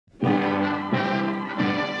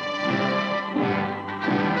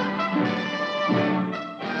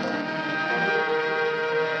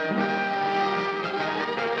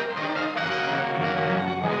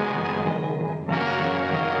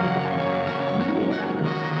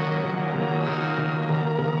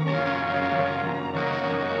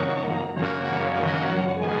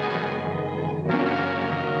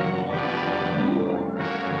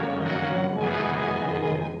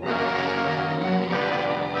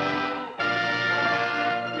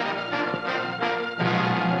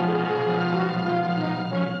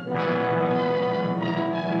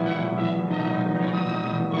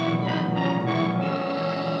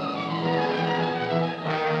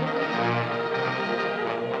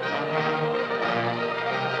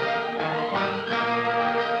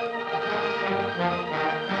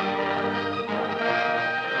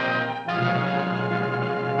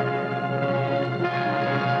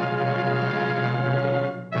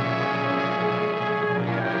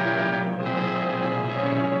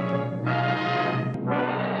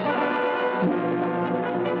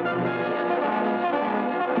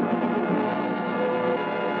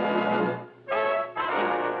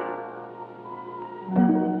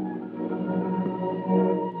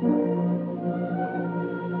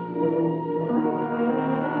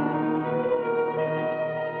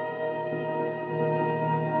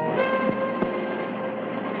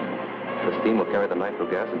nitro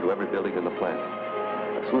gas into every building in the plant.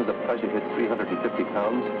 As soon as the pressure hits 350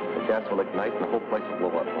 pounds, the gas will ignite and the whole place will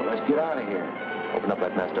blow up. Well, let's get out of here. Open up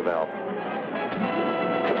that master valve.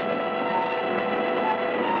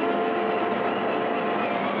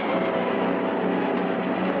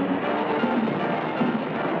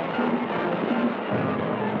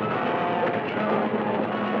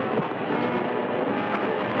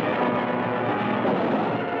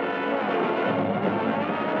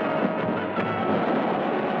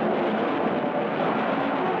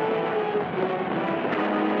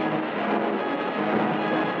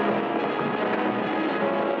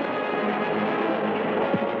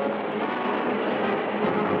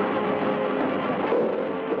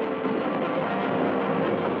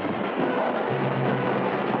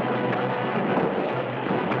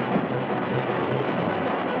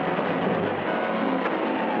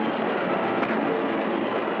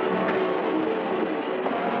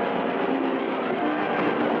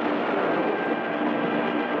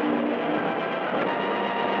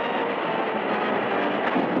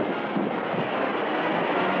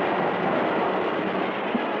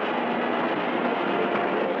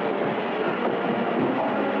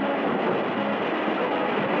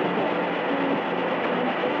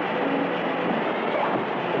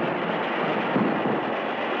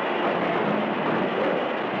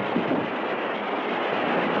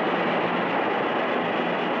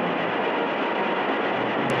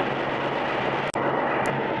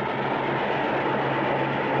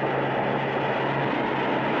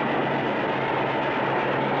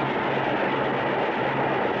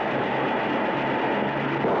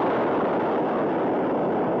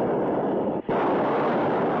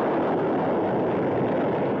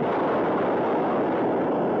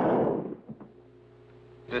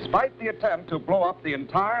 Despite the attempt to blow up the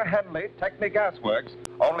entire Henley Technic Gas Works,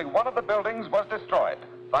 only one of the buildings was destroyed,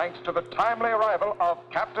 thanks to the timely arrival of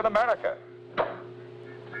Captain America.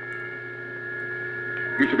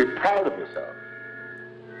 You should be proud of yourself.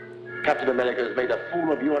 Captain America has made a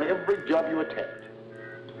fool of you on every job you attempt.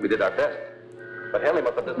 We did our best. But Henley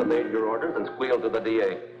must have disobeyed your orders and squealed to the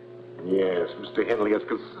DA. Yes, Mr. Henley has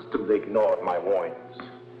consistently ignored my warnings.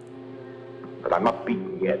 But I'm not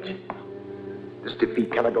beaten yet. This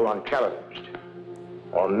defeat cannot go unchallenged,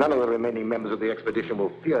 or none of the remaining members of the expedition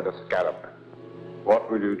will fear the Scarab. What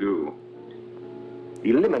will you do?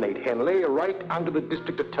 Eliminate Henley right under the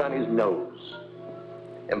district attorney's nose.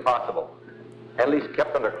 Impossible. Henley's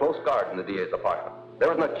kept under close guard in the DA's apartment.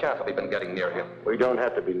 There is no chance of even getting near him. We don't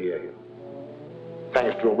have to be near him.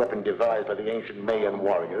 Thanks to a weapon devised by the ancient Mayan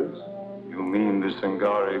warriors. You mean the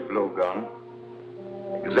Sangari blowgun?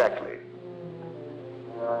 Exactly.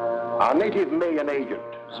 Our native Mayan agent,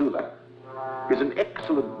 Zula, is an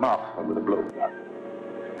excellent marksman with a blowgun.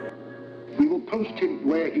 We will post him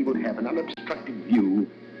where he will have an unobstructed view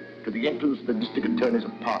to the entrance of the district attorney's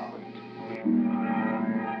apartment.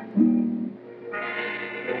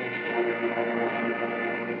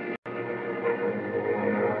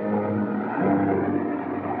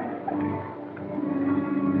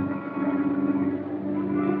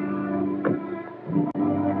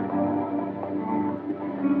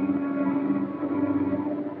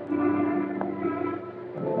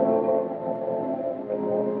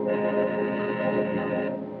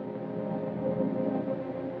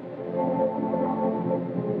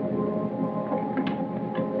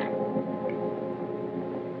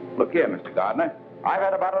 Look here, Mr. Gardner. I've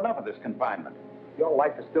had about enough of this confinement. Your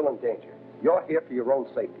life is still in danger. You're here for your own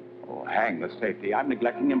safety. Oh, hang the safety. I'm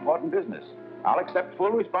neglecting important business. I'll accept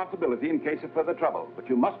full responsibility in case of further trouble, but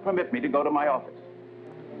you must permit me to go to my office.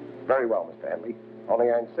 Very well, Mr. Henley.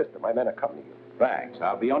 Only I insist that my men accompany you. Thanks.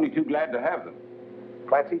 I'll be only too glad to have them.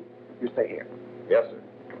 Clancy, you stay here. Yes, sir.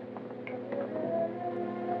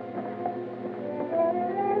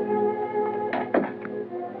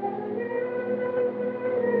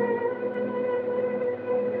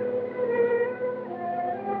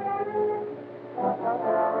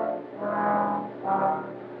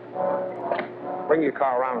 Bring your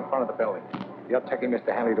car around in front of the building. You're taking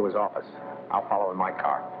Mr. Henley to his office. I'll follow in my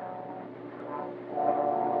car.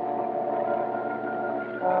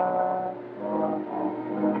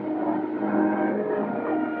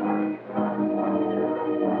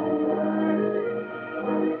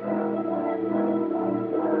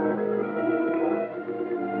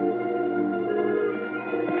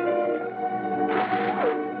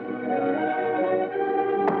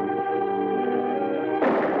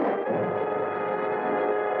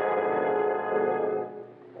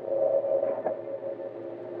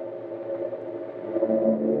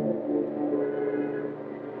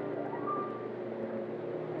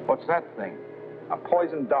 What's that thing? A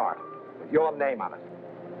poison dart. When your name on it.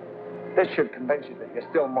 This should convince you that you're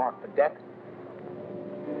still marked for death.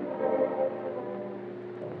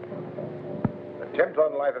 Attempt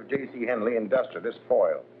on life of J.C. Henley, industrialist,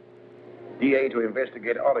 foil. DA to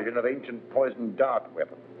investigate origin of ancient poison dart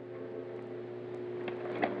weapon.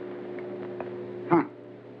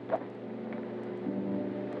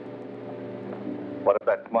 What if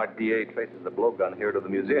that smart DA traces the blowgun here to the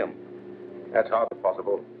museum? That's hardly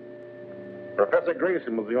possible. Professor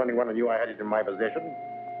Grayson was the only one who knew I had it in my possession.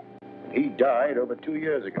 He died over 2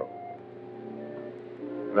 years ago.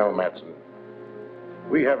 No, Matson.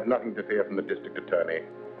 We have nothing to fear from the district attorney.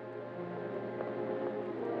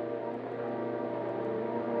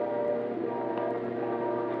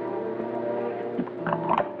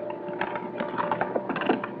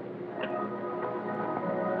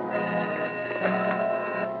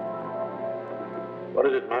 What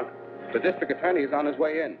is it, Mark? The district attorney is on his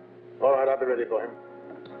way in. All right, I'll be ready for him.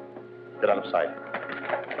 Get out of sight.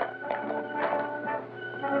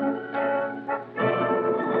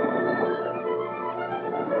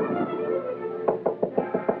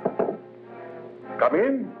 Come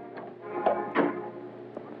in.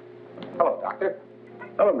 Hello, Doctor.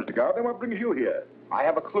 Hello, Mr. Gardner. What brings you here? I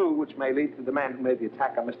have a clue which may lead to the man who made the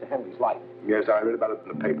attack on Mr. Henley's life. Yes, I read about it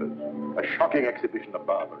in the papers. A shocking exhibition of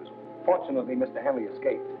barbarism. Fortunately, Mr. Henley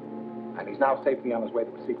escaped, and he's now safely on his way to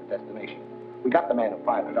a secret destination. We got the man who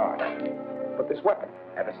fired the dart. But this weapon,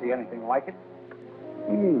 ever see anything like it?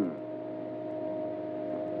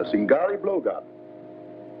 A Singari blowgun,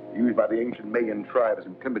 used by the ancient Mayan tribes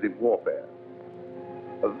in primitive warfare.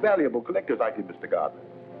 A valuable collector's item, Mr. Gardner.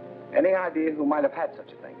 Any idea who might have had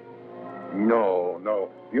such a thing? No.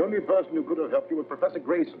 The only person who could have helped you was Professor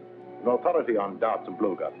Grayson, an authority on darts and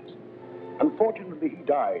blowguns. Unfortunately, he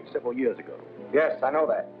died several years ago. Yes, I know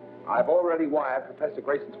that. I've already wired Professor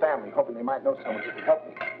Grayson's family, hoping they might know someone who can help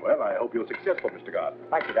me. Well, I hope you're successful, Mr. Gardner.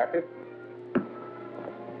 Thank you, Doctor.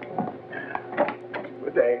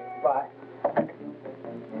 Good day. Bye.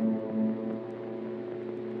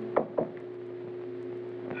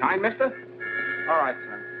 Sign, mister? All right,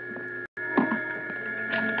 son.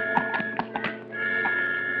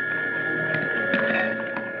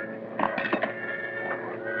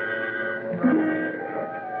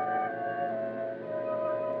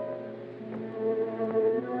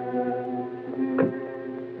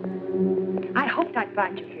 I hoped I'd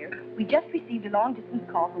find you here. We just received a long-distance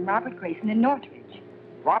call from Robert Grayson in Northridge.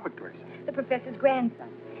 Robert Grayson? The professor's grandson.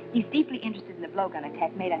 He's deeply interested in the blowgun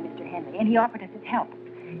attack made on Mr. Henley, and he offered us his help.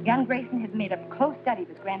 Young Grayson has made a close study of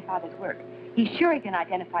his grandfather's work. He's sure he can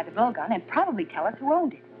identify the blowgun and probably tell us who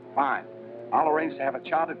owned it. Fine. I'll arrange to have a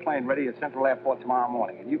chartered plane ready at Central Airport tomorrow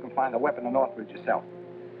morning, and you can find the weapon in Northridge yourself.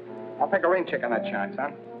 I'll take a rain check on that shine,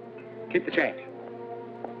 son. Keep the change.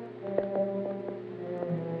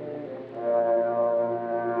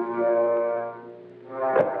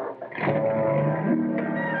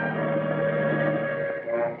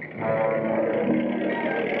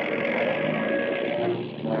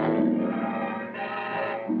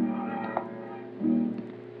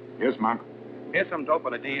 Yes, Mark. Here's some dope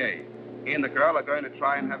on a DA. He and the girl are going to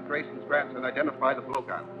try and have Grayson's grandson identify the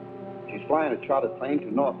blowgun. She's flying a chartered plane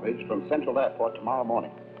to Northridge from Central Airport tomorrow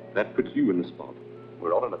morning. That puts you in the spot.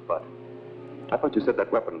 We're all in it, Bud. I thought you said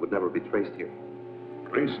that weapon would never be traced here.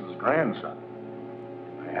 Grayson's grandson.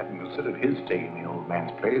 I hadn't considered his taking the old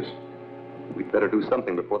man's place. We'd better do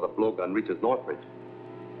something before the blowgun reaches Northridge.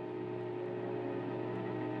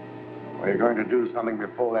 We're going to do something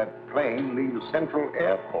before that plane leaves Central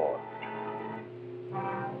Airport.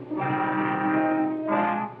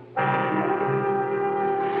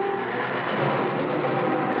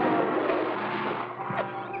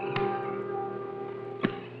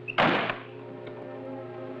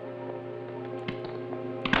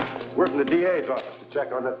 We're from the DA's office to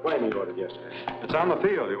check on that plane you ordered yesterday. It's on the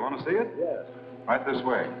field. You want to see it? Yes. Right this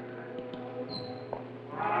way.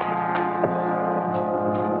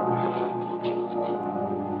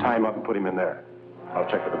 Tie him up and put him in there. I'll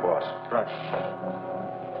check with the boss. Right.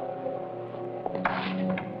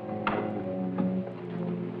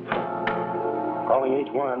 Calling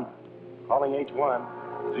H1. Calling H1.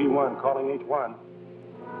 Z1 calling H1.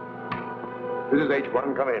 This is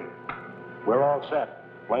H1. Come in. We're all set.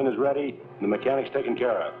 Plane is ready, and the mechanic's taken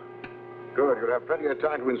care of. Good. You'll have plenty of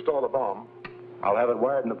time to install the bomb. I'll have it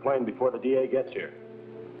wired in the plane before the DA gets here.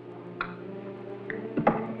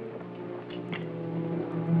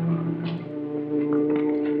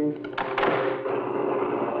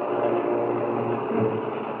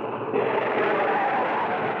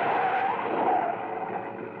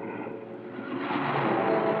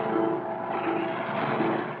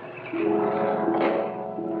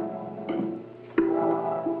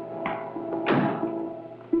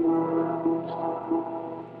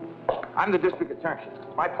 I'm the district attorney.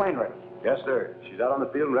 My plane ready? Yes, sir. She's out on the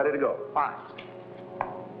field and ready to go. Fine.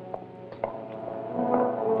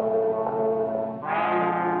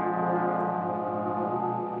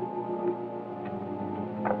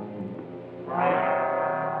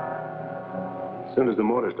 As soon as the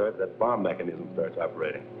motor starts, that bomb mechanism starts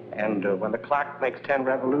operating. And when the clock makes 10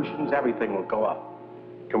 revolutions, everything will go up.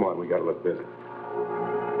 Come on, we gotta look busy.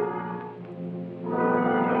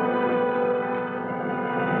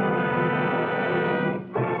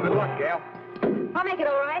 Good luck, Gail. I'll make it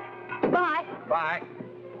all right. Bye. Bye.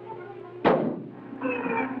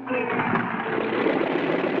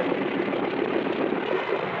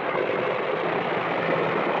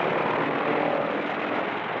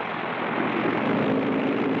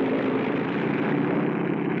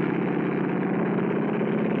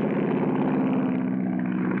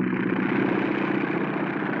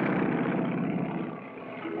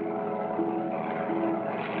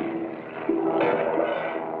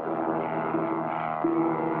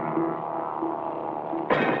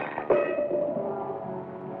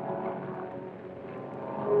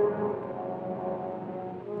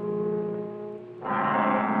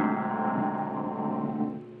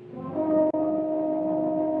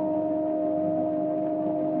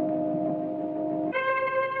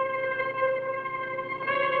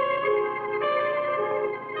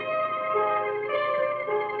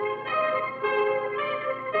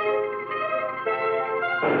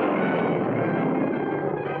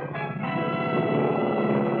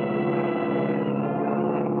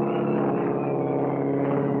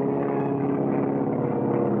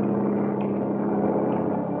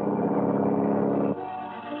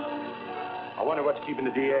 Keeping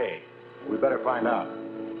the DA. We better find out.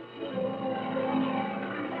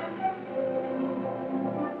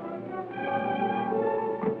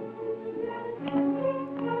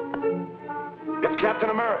 It's Captain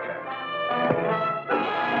America.